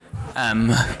I'm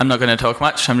not going to talk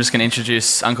much. I'm just going to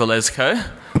introduce Uncle Les Coe,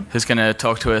 who's going to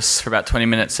talk to us for about 20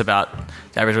 minutes about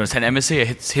the Aboriginal Tent Embassy,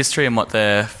 its history and what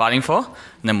they're fighting for,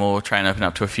 and then we'll try and open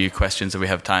up to a few questions if we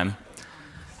have time.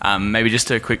 Maybe just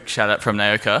a quick shout out from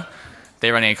Naoka.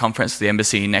 They're running a conference at the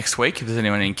embassy next week. If there's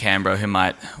anyone in Canberra who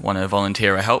might want to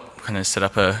volunteer or help, kind of set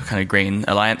up a kind of green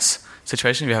alliance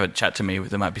situation, if you have a chat to me,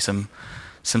 there might be some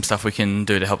stuff we can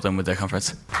do to help them with their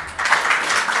conference.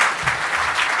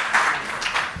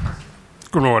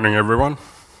 Good morning, everyone.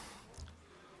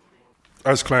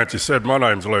 As Clancy said, my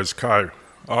name's Les Coe.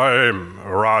 I am a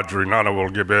Wiradjuri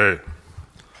Ngunnawal Gibe.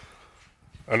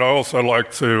 And I also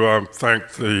like to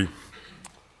thank the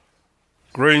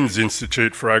Greens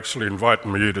Institute for actually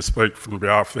inviting me here to speak from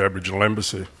behalf of the Aboriginal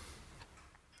Embassy.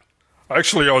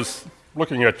 Actually, I was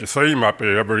looking at your theme up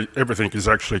here, everything is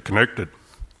actually connected.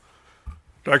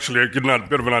 To actually get a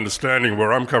bit of an understanding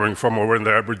where I'm coming from or where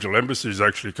the Aboriginal Embassy is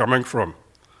actually coming from.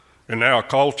 In our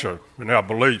culture, in our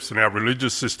beliefs, in our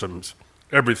religious systems,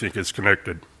 everything is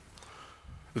connected.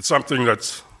 It's something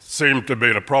that's seemed to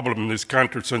be a problem in this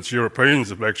country since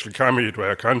Europeans have actually come here to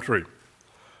our country,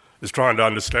 is trying to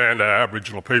understand how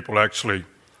Aboriginal people actually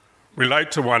relate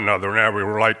to one another and how we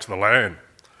relate to the land.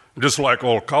 And just like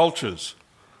all cultures,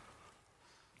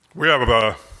 we have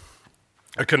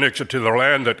a connection to the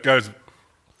land that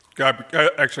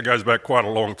actually goes back quite a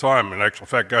long time, in actual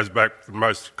fact goes back to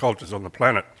most cultures on the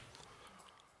planet.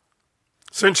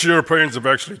 Since Europeans have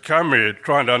actually come here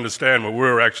trying to understand where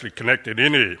we're actually connected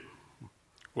in here,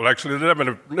 well, actually, they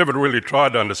never really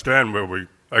tried to understand where we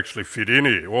actually fit in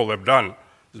here. All they've done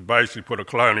is basically put a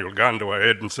colonial gun to our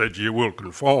head and said, you will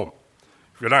conform.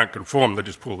 If you don't conform, they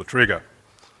just pull the trigger.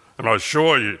 And I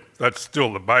assure you, that's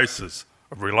still the basis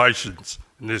of relations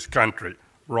in this country,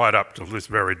 right up to this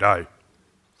very day.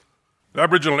 The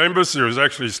Aboriginal Embassy was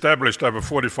actually established over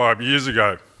 45 years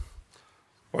ago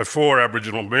by 4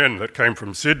 Aboriginal men that came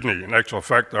from Sydney. In actual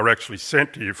fact, they were actually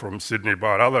sent here from Sydney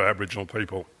by other Aboriginal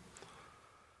people.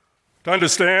 To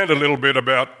understand a little bit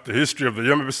about the history of the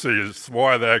embassy is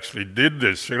why they actually did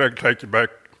this. I'm going to take you back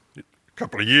a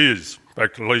couple of years,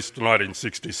 back to at least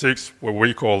 1966, where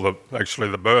we call the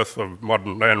birth of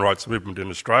modern land rights movement in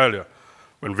Australia,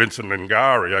 when Vincent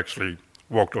Ngari actually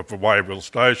walked off of Wavell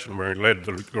Station, where he led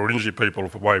the Gurindji people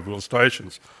for Wavell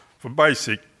Stations for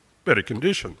basic, better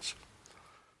conditions.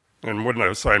 And when they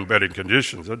were saying better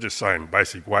conditions, they're just saying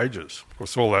basic wages. Of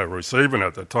course, all they were receiving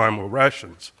at the time were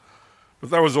rations. But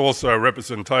that was also a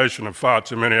representation of far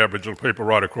too many Aboriginal people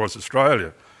right across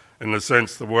Australia, in the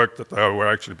sense the work that they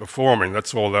were actually performing,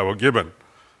 that's all they were given,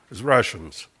 is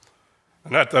rations.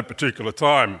 And at that particular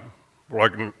time,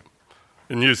 like in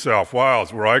New South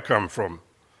Wales, where I come from,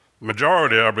 the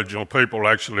majority of Aboriginal people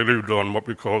actually lived on what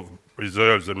we call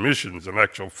reserves and missions. In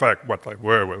actual fact, what they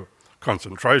were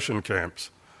concentration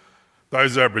camps.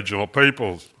 Those Aboriginal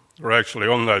peoples were actually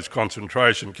on those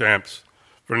concentration camps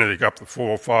for anything up to 4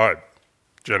 or 5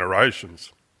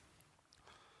 generations.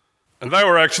 And they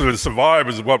were actually the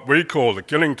survivors of what we call the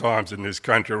killing times in this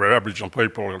country, where Aboriginal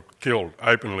people are killed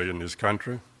openly in this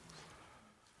country.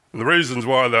 And the reasons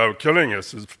why they were killing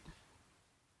us is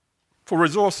for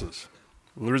resources.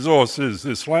 And the resource is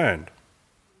this land.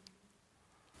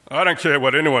 I don't care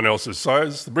what anyone else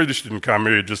says. The British didn't come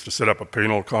here just to set up a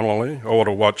penal colony or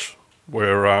to watch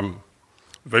where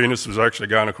Venus was actually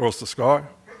going across the sky.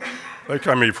 They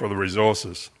come here for the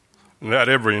resources. And they had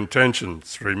every intention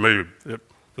to remove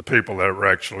the people that were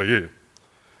actually here.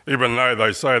 Even though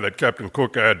they say that Captain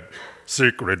Cook had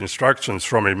secret instructions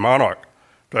from his monarch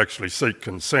to actually seek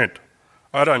consent,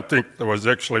 I don't think there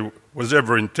was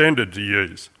ever intended to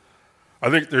use. I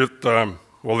think that,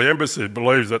 the embassy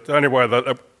believes that the only way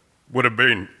that would have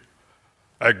been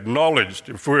acknowledged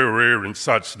if we were here in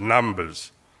such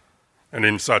numbers and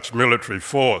in such military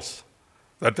force,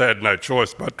 that they had no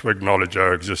choice but to acknowledge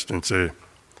our existence here.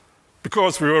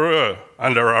 Because we were,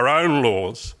 under our own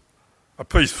laws, a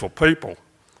peaceful people.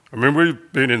 I mean,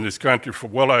 we've been in this country for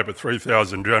well over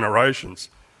 3,000 generations,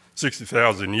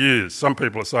 60,000 years. Some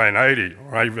people are saying 80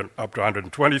 or even up to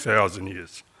 120,000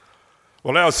 years.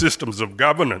 Well, our systems of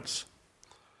governance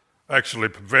actually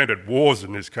prevented wars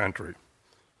in this country.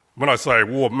 When I say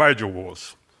war, major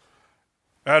wars.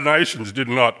 Our nations did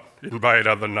not invade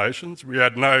other nations. We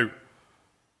had no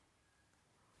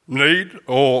need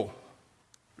or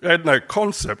we had no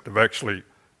concept of actually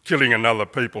killing another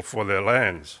people for their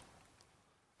lands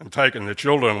and taking their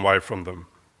children away from them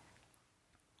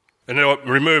and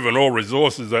removing all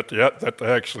resources that they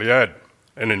actually had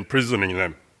and imprisoning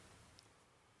them.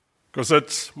 Because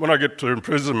that's, when I get to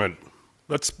imprisonment,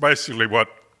 that's basically what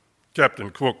Captain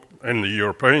Cook and the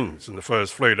Europeans in the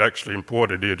First Fleet actually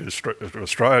imported here to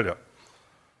Australia.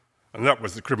 and that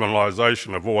was the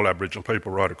criminalisation of all Aboriginal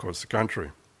people right across the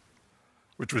country,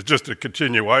 which was just a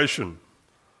continuation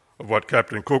of what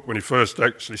Captain Cook, when he first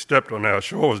actually stepped on our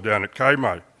shores down at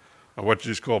Kamo, on what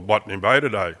is called Botany Bay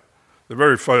today, the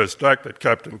very first act that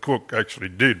Captain Cook actually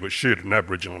did was shoot an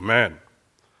Aboriginal man.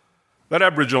 That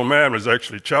Aboriginal man was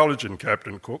actually challenging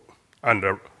Captain Cook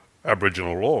under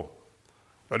Aboriginal law,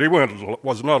 but he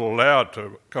was not allowed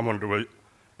to come onto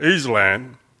his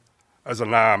land as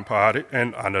an armed party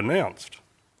and unannounced.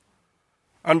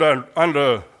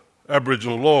 Under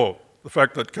Aboriginal law, the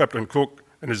fact that Captain Cook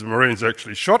and his Marines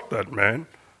actually shot that man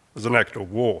was an act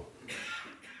of war.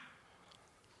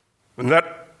 And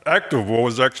that act of war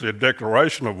was actually a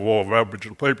declaration of war of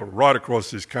Aboriginal people right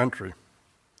across this country,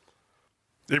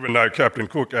 even though Captain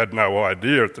Cook had no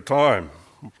idea at the time,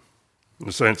 in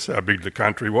the sense how big the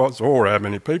country was or how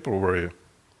many people were here.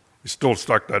 He still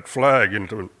stuck that flag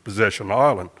into Possession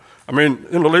Island. I mean,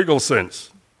 in a legal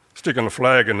sense, sticking a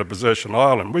flag into Possession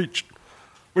Island,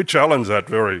 we challenge that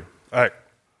very act.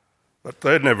 But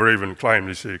they'd never even claimed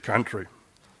this here country.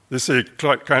 This here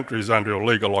country is under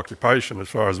illegal occupation as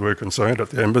far as we're concerned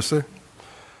at the embassy.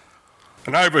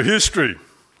 And over history,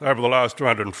 over the last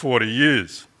 240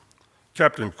 years,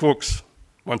 Captain Cook's,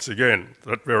 once again,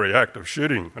 that very act of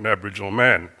shooting an Aboriginal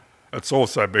man, it's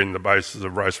also been the basis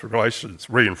of race relations,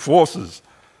 reinforces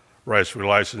race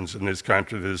relations in this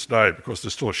country to this day because they're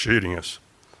still shooting us.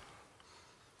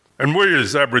 And we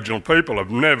as Aboriginal people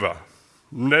have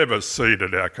never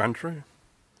ceded our country.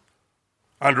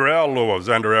 Under our laws,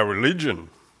 under our religion,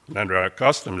 and under our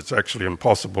custom, it's actually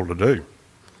impossible to do.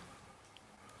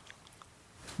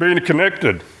 Being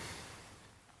connected.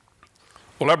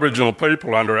 Well, Aboriginal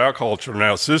people, under our culture and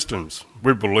our systems,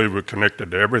 we believe we're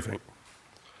connected to everything.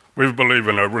 We believe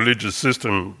in a religious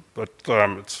system, but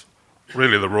it's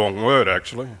really the wrong word,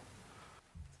 actually.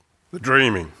 The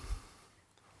dreaming.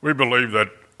 We believe that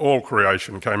all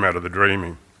creation came out of the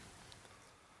dreaming,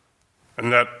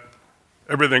 and that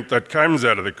everything that comes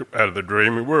out of the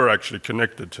dreaming, we're actually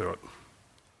connected to it.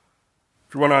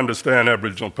 If you want to understand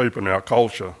Aboriginal people and our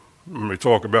culture, when we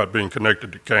talk about being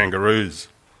connected to kangaroos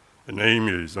and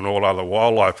emus and all other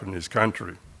wildlife in this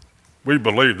country, we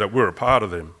believe that we're a part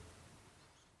of them.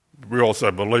 We also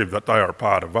believe that they are a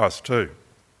part of us too.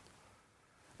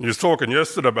 You was talking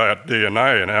yesterday about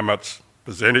DNA and how much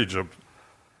percentage of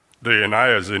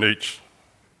DNA is in each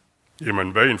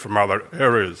human being from other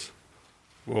areas.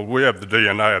 Well, we have the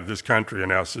DNA of this country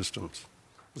in our systems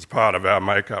as part of our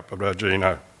makeup, of our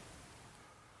genome.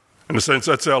 In a sense,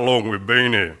 that's how long we've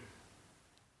been here.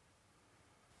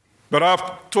 But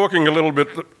after talking a little bit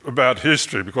about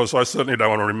history, because I certainly don't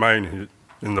want to remain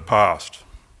in the past,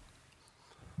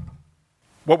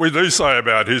 what we do say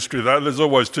about history, though, there's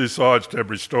always two sides to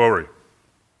every story.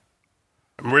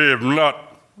 And we have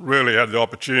not really had the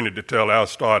opportunity to tell our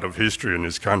side of history in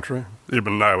this country,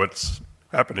 even though it's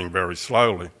happening very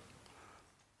slowly.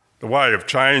 The way of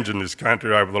change in this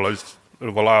country over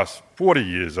the last 40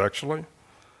 years, actually,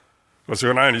 because we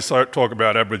can only talk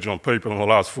about Aboriginal people in the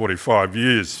last 45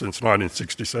 years, since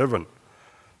 1967,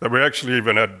 that we actually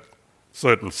even had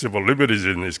certain civil liberties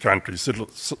in this country,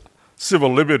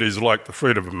 civil liberties like the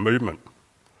freedom of movement.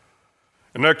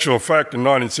 In actual fact, in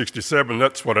 1967,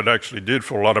 that's what it actually did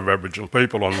for a lot of Aboriginal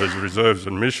people on these reserves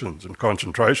and missions and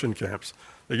concentration camps.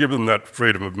 They give them that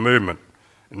freedom of movement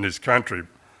in this country,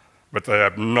 but they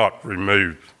have not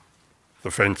removed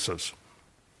the fences.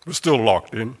 We're still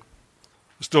locked in.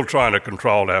 We're still trying to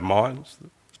control our minds.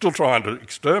 Still trying to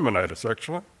exterminate us,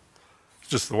 actually. It's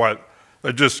just the way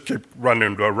they just keep running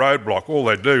into a roadblock. All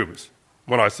they do is,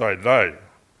 when I say they,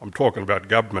 I'm talking about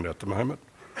government at the moment,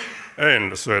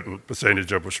 and a certain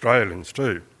percentage of Australians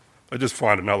too. They just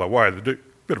find another way. They do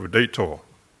a bit of a detour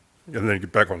and then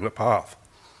get back on the path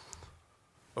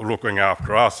of looking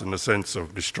after us in the sense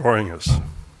of destroying us.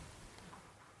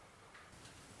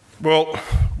 Well,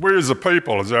 we as a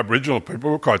people, as Aboriginal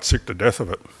people, we're quite sick to death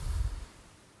of it.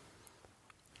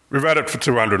 We've had it for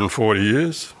 240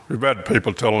 years. We've had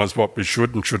people telling us what we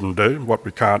should and shouldn't do, what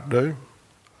we can't do.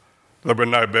 That we're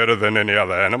no better than any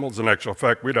other animals. In actual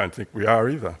fact, we don't think we are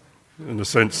either. In the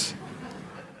sense,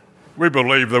 we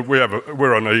believe that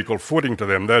we're on equal footing to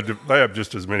them. They have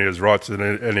just as many rights as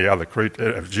any other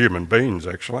creature, as human beings,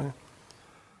 actually.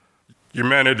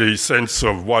 Humanity's sense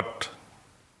of what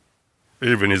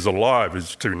even is alive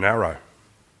is too narrow.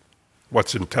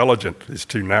 What's intelligent is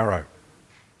too narrow.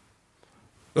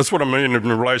 That's what I mean in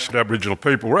relation to Aboriginal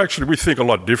people. We think a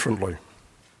lot differently.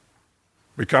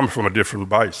 We come from a different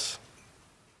base.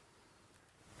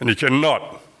 And you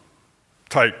cannot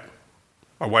take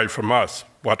away from us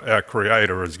what our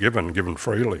Creator has given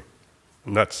freely,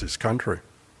 and that's this country.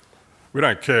 We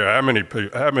don't care how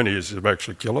many is to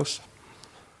actually kill us.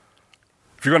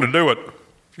 If you're going to do it,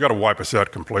 you've got to wipe us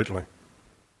out completely.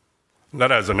 And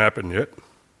that hasn't happened yet.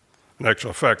 In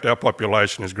actual fact, our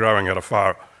population is growing at a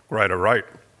far greater rate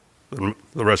than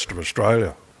the rest of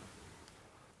Australia.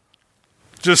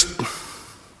 Just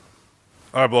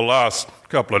over the last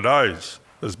couple of days,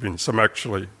 there's been some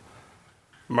actually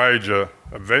major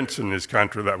events in this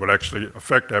country that would actually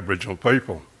affect Aboriginal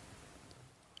people.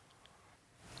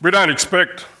 We don't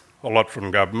expect a lot from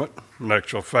government. In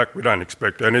actual fact, we don't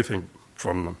expect anything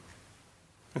from them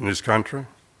in this country.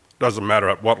 Doesn't matter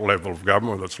at what level of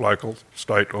government, whether it's local,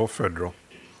 state or federal.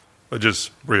 They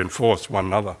just reinforce one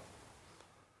another.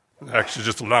 Actually,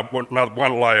 just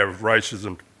one layer of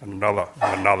racism and another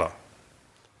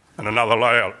and another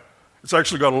layer. It's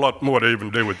actually got a lot more to even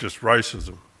do with just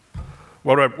racism.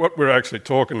 What we're actually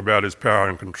talking about is power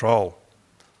and control.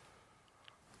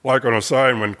 Like I was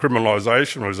saying, when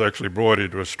criminalisation was actually brought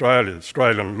into Australia,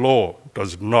 Australian law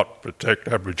does not protect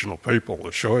Aboriginal people, I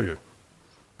assure you.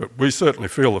 But we certainly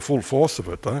feel the full force of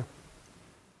it, though.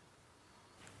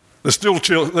 They're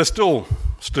still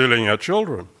stealing our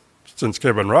children since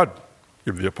Kevin Rudd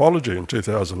gave the apology in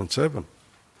 2007.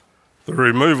 The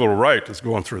removal rate has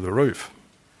gone through the roof.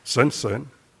 Since then,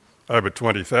 over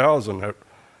 20,000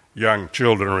 young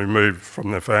children are removed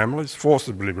from their families,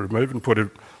 forcibly removed and put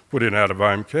in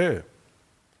out-of-home care.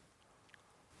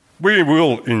 We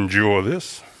will endure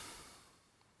this,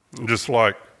 just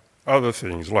like other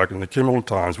things, like in the Kimmeln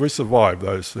times. We survived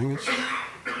those things.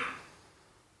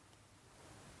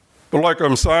 But like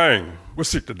I'm saying, we're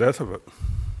sick to death of it.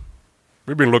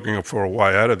 We've been looking for a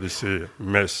way out of this here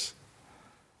mess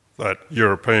that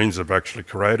Europeans have actually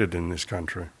created in this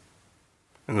country,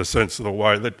 in the sense of the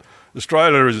way that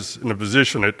Australia is in a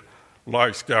position it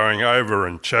likes going over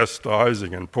and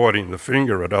chastising and pointing the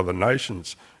finger at other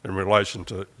nations in relation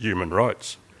to human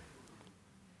rights.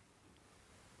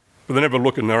 But they never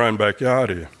look in their own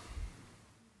backyard here.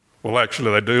 Well,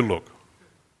 actually, they do look.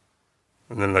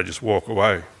 And then they just walk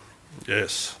away.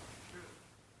 Yes.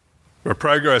 We're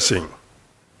progressing.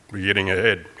 We're getting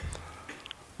ahead.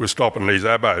 We're stopping these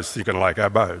abos thinking like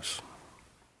abos.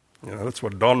 You know, that's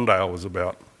what Dondale was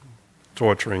about,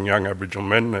 torturing young Aboriginal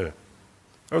men there.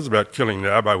 That was about killing the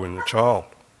abo in the child.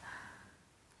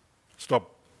 Stop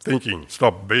thinking,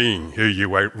 stop being who you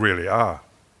really are.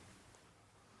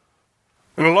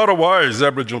 In a lot of ways,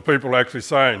 Aboriginal people are actually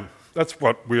saying, that's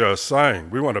what we are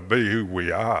saying. We want to be who we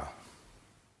are.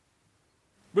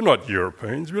 We're not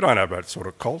Europeans. We don't have that sort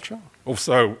of culture.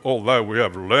 Also, although we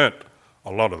have learnt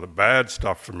a lot of the bad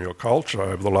stuff from your culture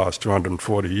over the last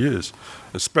 240 years,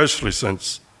 especially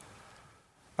since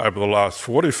over the last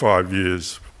 45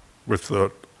 years with the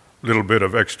little bit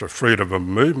of extra freedom of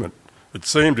movement. It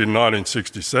seemed in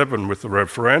 1967 with the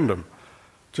referendum,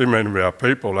 too many of our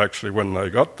people actually, when they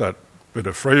got that bit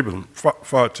of freedom,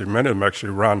 far too many of them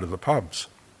actually ran to the pubs.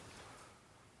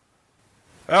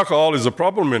 Alcohol is a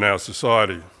problem in our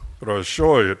society, but I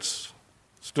assure you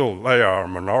they are a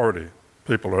minority.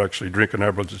 People who actually drink in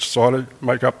Aboriginal society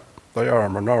they are a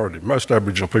minority. Most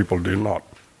Aboriginal people do not.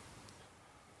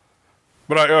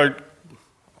 But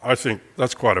I think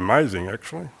that's quite amazing,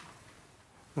 actually,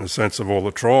 in the sense of all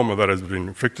the trauma that has been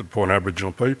inflicted upon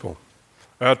Aboriginal people.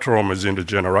 Our trauma is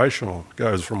intergenerational,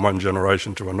 goes from one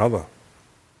generation to another.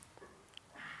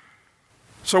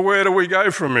 So where do we go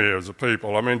from here as a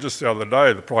people? I mean, just the other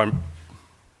day, the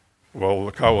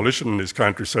coalition in this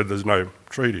country said there's no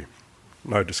treaty,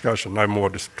 no discussion, no more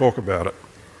talk about it.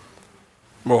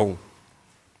 Well,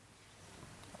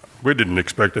 we didn't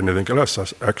expect anything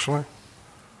else, actually.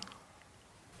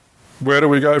 Where do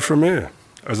we go from here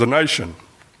as a nation?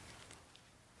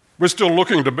 We're still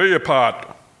looking to be a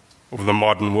part of the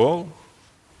modern world.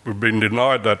 We've been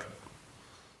denied that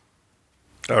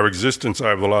our existence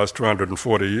over the last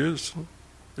 240 years,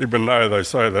 even though they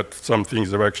say that some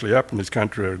things have actually happened in this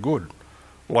country are good,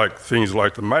 like things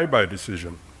like the Mabey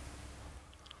decision.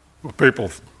 Well,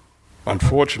 people,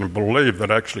 unfortunately, believe that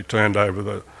actually turned over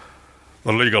the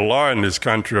legal line in this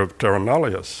country of terra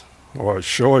nullius. Well, I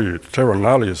assure you, terra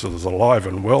nullius is alive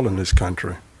and well in this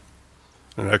country,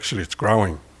 and actually it's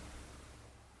growing.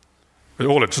 But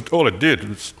all it did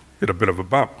was hit a bit of a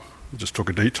bump. It just took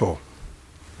a detour.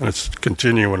 And it's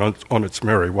continuing on its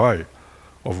merry way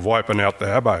of wiping out the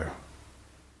abo.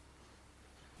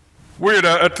 We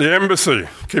at the embassy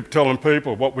keep telling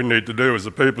people what we need to do as the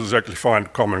people is actually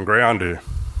find common ground here.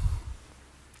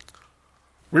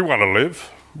 We want to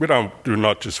live. We do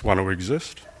not just want to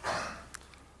exist.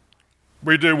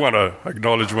 We do want an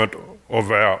acknowledgement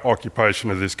of our occupation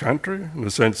of this country, in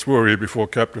the sense we were here before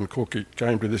Captain Cook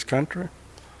came to this country.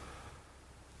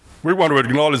 We want to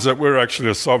acknowledge that we're actually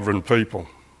a sovereign people.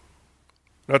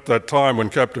 At that time when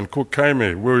Captain Cook came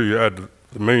here, we had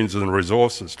the means and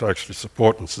resources to actually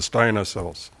support and sustain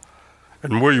ourselves.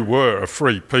 And we were a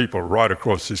free people right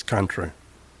across this country.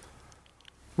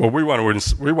 Well, we want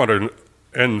to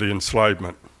end the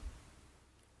enslavement.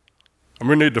 And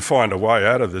we need to find a way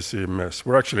out of this here mess.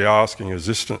 We're actually asking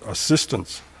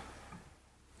assistance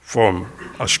from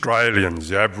Australians,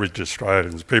 the average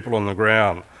Australians, people on the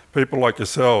ground, people like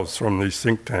yourselves from these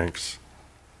think tanks.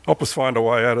 Help us find a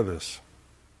way out of this.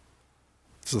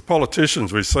 So the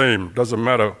politicians, we see them, doesn't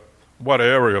matter what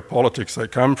area of politics they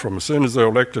come from, as soon as they're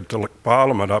elected to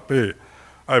Parliament up here,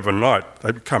 overnight,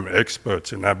 they become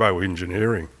experts in abo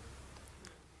engineering.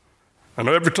 And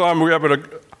every time we have an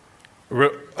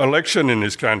election in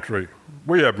this country,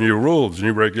 we have new rules,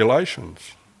 new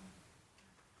regulations.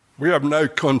 We have no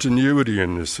continuity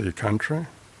in this here country.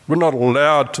 We're not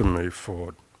allowed to move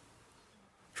forward.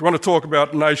 If you want to talk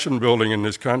about nation building in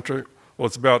this country, well,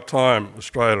 it's about time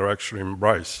Australia actually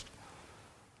embraced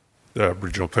the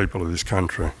Aboriginal people of this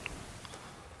country.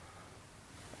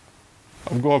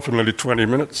 I've gone for nearly 20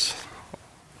 minutes.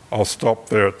 I'll stop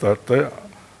there at that there.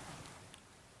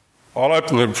 I'll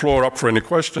open the floor up for any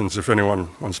questions if anyone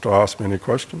wants to ask me any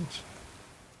questions.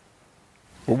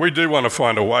 Well, we do want to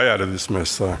find a way out of this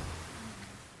mess, though.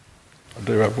 I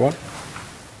do have one.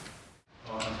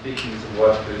 I'm speaking as a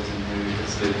white person who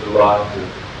has lived a life of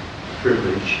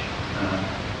privilege,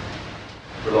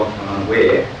 for a long time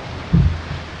unaware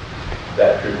of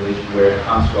that privilege and where it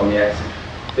comes from, the acts of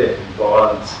theft and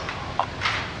violence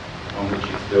on which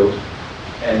it's built,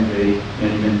 and the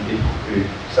many people who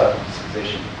suffered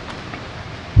dispossession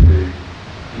who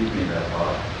give me that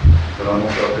life. But I'm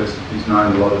also a person who's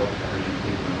known a lot of Aboriginal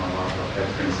people in my life. I've had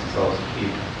friends since I was a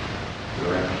kid who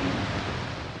are Aboriginal.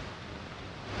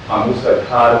 I'm also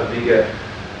part of a bigger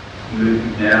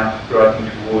movement now, driving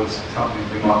towards something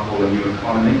we might call a new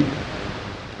economy.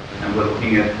 And we're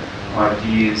looking at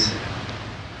ideas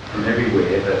from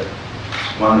everywhere, but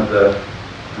one of the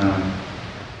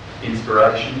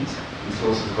inspirations and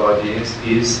sources of ideas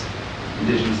is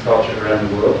Indigenous culture around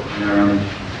the world and our own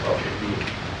Indigenous culture here.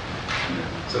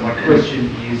 So my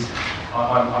question is,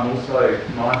 I'm also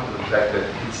mindful of the fact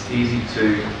that it's easy to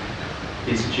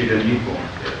institute a new form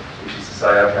of theft, which is to say,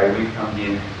 okay, we've come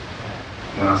here,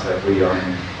 when I say we, I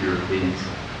mean Europeans,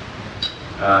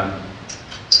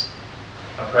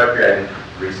 appropriated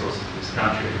resources of this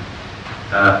country.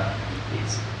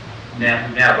 It's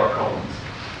now got problems.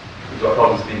 We've got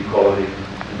problems of inequality,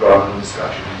 environmental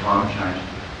destruction and climate change.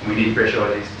 And we need fresh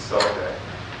ideas to solve that.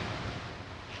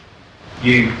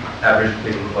 You Aboriginal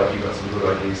people look like you've got some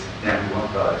good ideas. Now we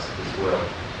want those as well.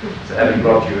 So having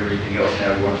robbed you everything else,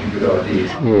 now we want you good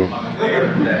ideas. I'm aware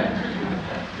of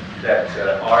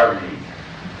that irony.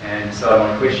 And so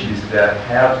my question is about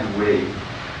how do we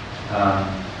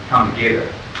come together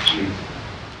with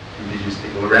Indigenous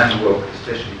people around the world,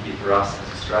 especially here for us as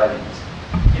Australians,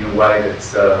 in a way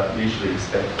that's mutually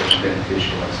respectful and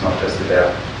beneficial, and it's not just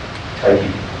about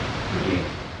taking again.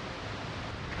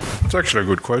 It's actually a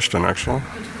good question, actually.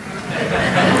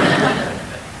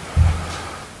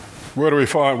 Where do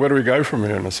we go from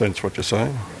here, in a sense, what you're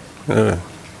saying? Yeah.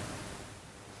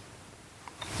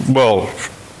 Well,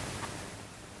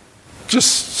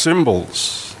 just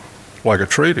symbols, like a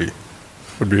treaty,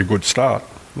 would be a good start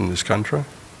in this country.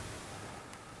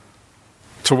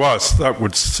 To us, that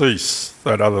would cease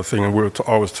that other thing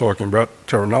I was talking about,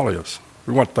 terra nullius.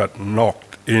 We want that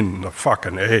knocked in the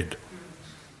fucking head.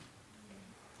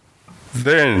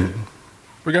 Then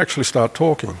we can actually start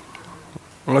talking.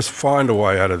 And let's find a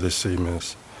way out of this sea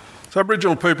mess. So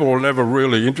Aboriginal people were never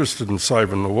really interested in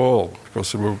saving the world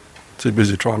because they were too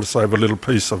busy trying to save a little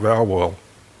piece of our world.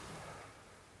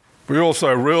 We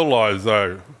also realise,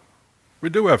 though, we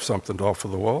do have something to offer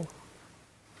the world,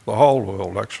 the whole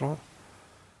world, actually.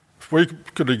 If we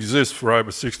could exist for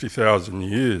over 60,000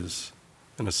 years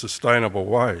in a sustainable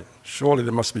way, surely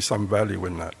there must be some value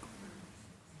in that.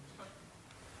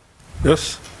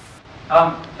 Yes?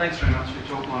 Thanks very much for your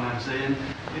talk. My name's Ian.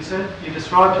 You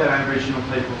described how Aboriginal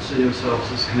people see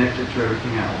yourselves as connected to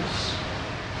everything else.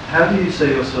 How do you see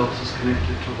yourselves as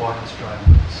connected to white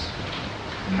Australians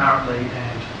currently,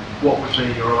 and what would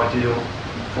be your ideal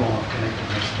form of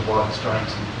connectedness to white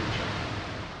Australians in the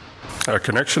future? Our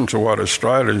connection to white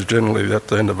Australia is generally at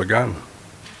the end of a gun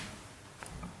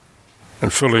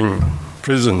and filling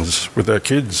prisons with our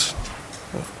kids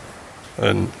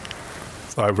and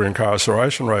the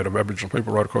over-incarceration rate of Aboriginal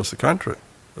people right across the country.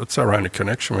 That's our only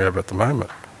connection we have at the moment.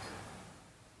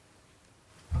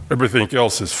 Everything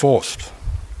else is forced.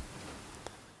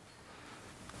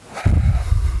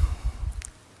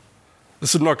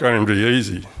 This is not going to be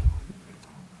easy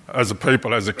as a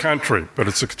people, as a country, but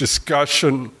it's a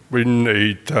discussion we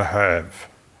need to have.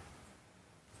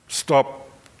 Stop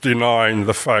denying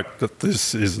the fact that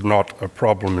this is not a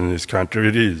problem in this country.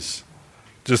 It is.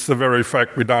 Just the very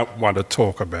fact we don't want to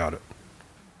talk about it.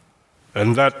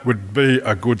 And that would be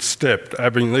a good step,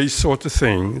 having these sorts of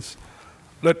things.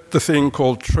 Let the thing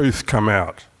called truth come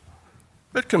out.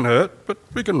 It can hurt, but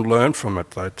we can learn from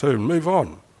it though too, and move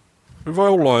on. We've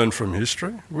all learned from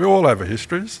history. We all have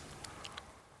histories.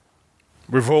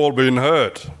 We've all been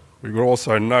hurt. We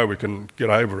also know we can get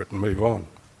over it and move on.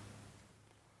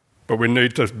 But we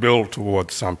need to build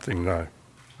towards something now.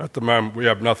 At the moment, we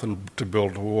have nothing to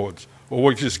build towards. All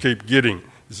we just keep getting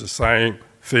is the same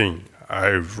thing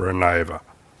over and over.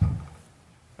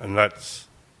 And that's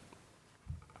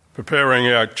preparing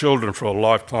our children for a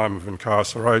lifetime of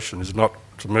incarceration is not,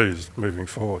 to me, is moving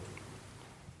forward.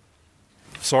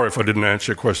 Sorry if I didn't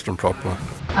answer your question properly.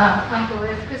 Uncle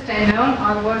Les, Christine Milne,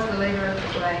 I was the leader of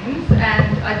the Greens,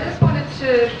 and I just wanted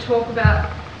to talk about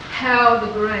how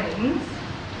the Greens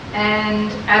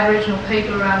and Aboriginal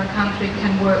people around the country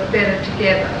can work better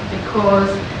together, because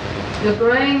the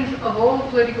Greens of all the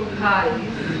political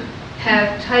parties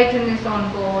have taken this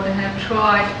on board and have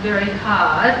tried very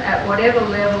hard at whatever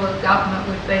level of government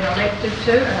we've been elected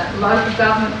to, and at local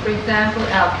government, for example,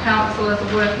 our councillors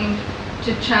are working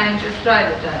to change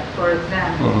Australia Day, for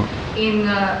example. In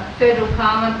the federal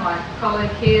parliament, my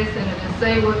colleague here, Senator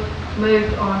Seward,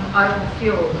 moved on opal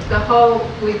fuels. The whole,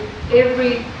 with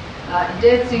every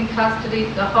deaths in custody,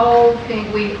 the whole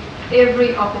thing,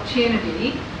 every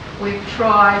opportunity, we've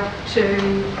tried to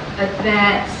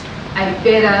advance a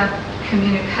better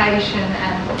communication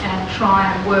and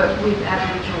try and work with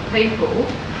Aboriginal people.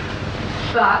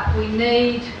 But we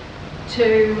need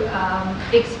to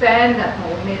expand that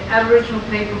more. We need Aboriginal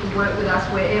people to work with us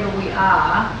wherever we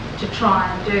are to try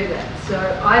and do that. So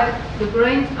the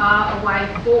Greens are a way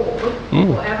forward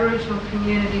for Aboriginal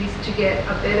communities to get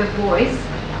a better voice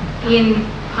in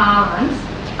Parliament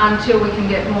until we can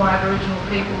get more Aboriginal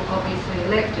people obviously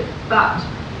elected. But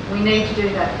we need to do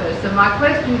that first. So my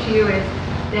question to you is,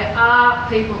 there are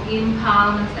people in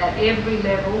Parliament at every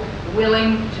level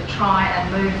willing to try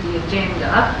and move the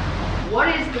agenda. What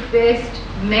is the best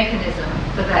mechanism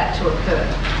for that to occur?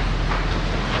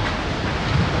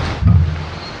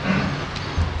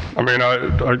 I mean,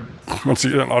 once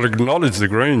again, I'd acknowledge the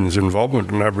Greens' involvement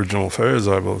in Aboriginal affairs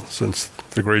since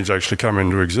the Greens actually come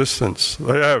into existence.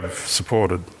 They have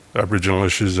supported Aboriginal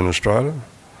issues in Australia,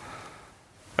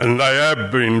 and they have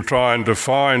been trying to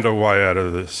find a way out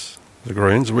of this, the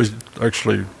Greens. We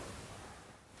actually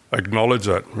acknowledge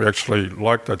that. We actually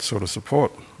like that sort of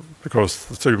support, because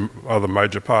the two other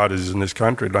major parties in this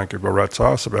country don't give a rat's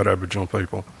ass about Aboriginal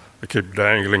people. They keep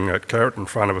dangling that carrot in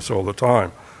front of us all the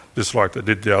time, just like they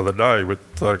did the other day with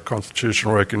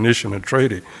constitutional recognition and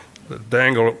treaty. They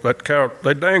dangle that carrot,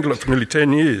 they dangle it for nearly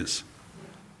 10 years.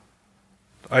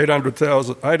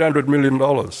 $800 million,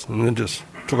 and then just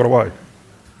took it away.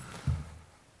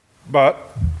 But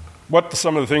what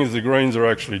some of the things the Greens are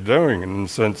actually doing, in the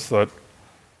sense that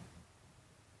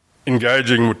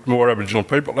engaging with more Aboriginal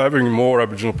people, having more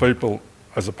Aboriginal people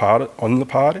as a part on the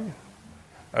party,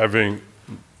 having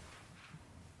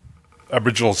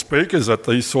Aboriginal speakers at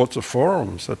these sorts of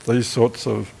forums, at these sorts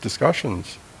of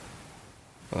discussions.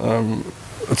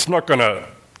 It's not going to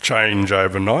change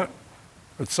overnight.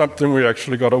 It's something we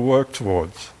actually got to work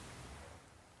towards.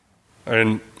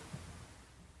 And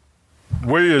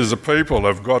we as a people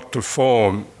have got to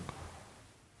form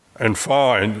and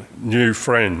find new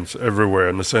friends everywhere,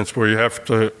 in the sense we have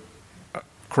to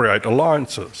create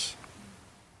alliances.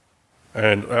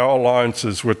 And our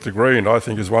alliances with the Green, I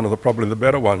think, is one of probably the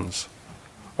better ones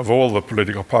of all the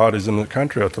political parties in the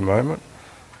country at the moment.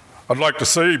 I'd like to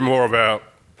see more of our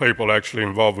people actually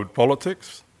involved with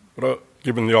politics, but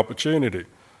given the opportunity.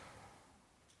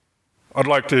 I'd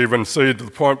like to even see to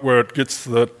the point where it gets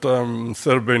that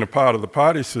instead of being a part of the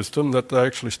party system, that they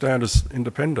actually stand as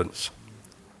independents,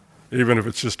 even if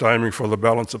it's just aiming for the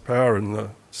balance of power in the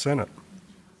Senate.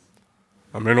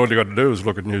 I mean, all you've got to do is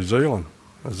look at New Zealand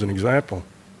as an example.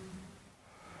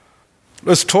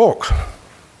 Let's talk.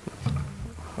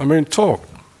 I mean, talk.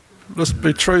 Let's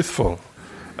be truthful.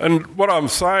 And what I'm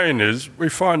saying is, we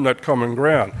find that common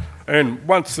ground. And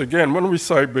once again, when we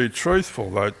say be truthful,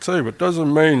 though, too, it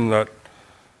doesn't mean that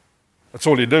that's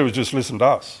all you do is just listen to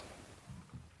us.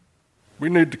 We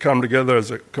need to come together as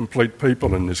a complete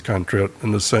people in this country,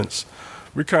 in the sense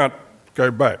we can't go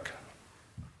back.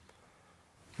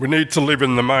 We need to live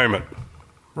in the moment,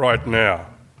 right now,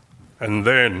 and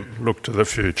then look to the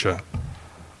future.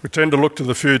 We tend to look to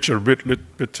the future a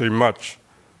bit too much.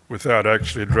 without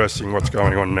actually addressing what's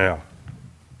going on now.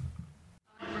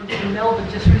 In Melbourne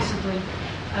just recently,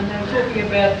 and they were talking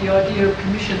about the idea of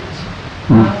commissions,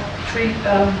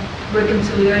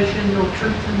 reconciliation or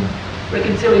truth and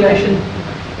reconciliation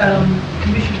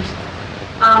commissions.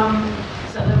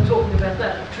 So they were talking about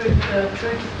that,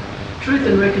 truth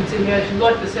and reconciliation,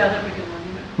 like the South African one.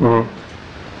 You know?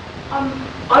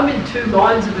 I'm in two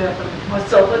minds about them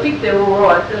myself. I think they're all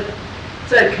right.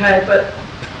 It's okay, but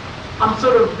I'm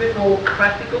sort of a bit more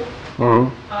practical.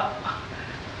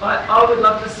 I would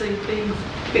love to see things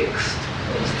fixed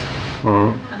first,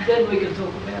 and then we can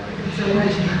talk about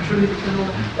reconciliation and truth and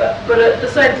all that. But at the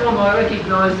same time, I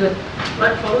recognise that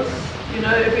blackfellas, you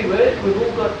know, everywhere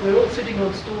we're all sitting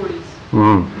on stories. You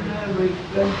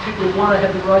know, people want to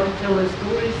have the right to tell their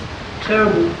stories.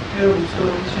 Terrible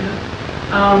stories, you know.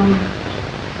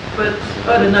 But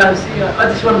I don't know. See, I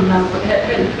just want to know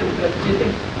how do you feel about it? Do you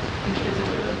think it's a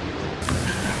good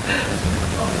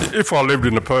idea? If I lived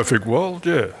in a perfect world,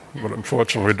 yeah, but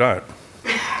unfortunately we don't.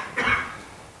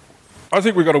 I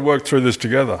think we've got to work through this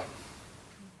together.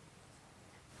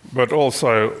 But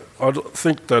also, I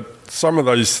think that some of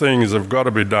these things have got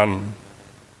to be done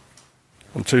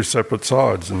on two separate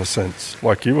sides, in a sense,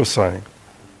 like you were saying.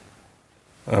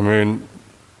 I mean,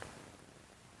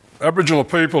 Aboriginal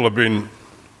people have been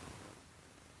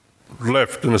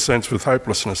left, in a sense, with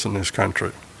hopelessness in this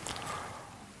country.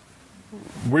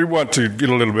 We want to get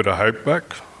a little bit of hope back.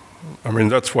 I mean,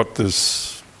 that's what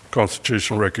this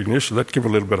constitutional recognition, that give a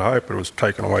little bit of hope, but it was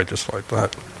taken away just like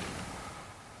that.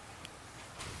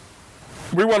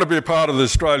 We want to be a part of the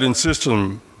Australian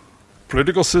system,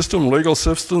 political system, legal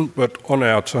system, but on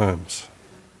our terms.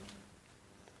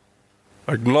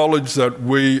 Acknowledge that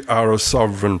we are a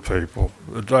sovereign people.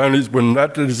 When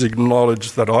that is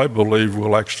acknowledged, that I believe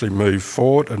we'll actually move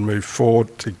forward and move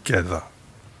forward together.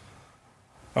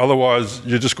 Otherwise,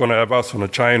 you're just going to have us on a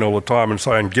chain all the time and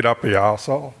saying, get up here,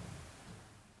 arsehole.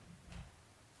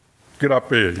 Get up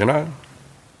here, you know.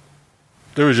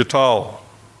 Do as you're told.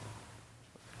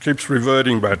 Keeps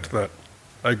reverting back to that.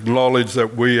 Acknowledge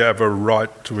that we have a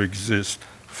right to exist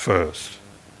first.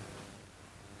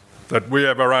 That we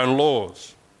have our own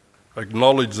laws.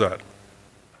 Acknowledge that.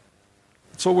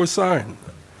 That's all we're saying.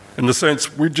 In the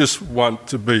sense, we just want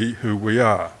to be who we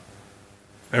are.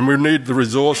 And we need the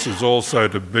resources also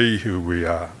to be who we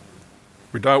are.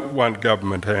 We don't want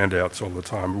government handouts all the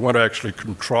time. We want to actually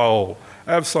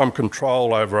have some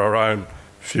control over our own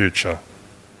future.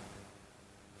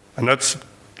 And that's,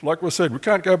 like we said, we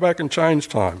can't go back and change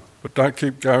time, but don't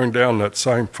keep going down that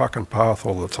same fucking path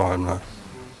all the time, no.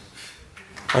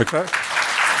 Okay?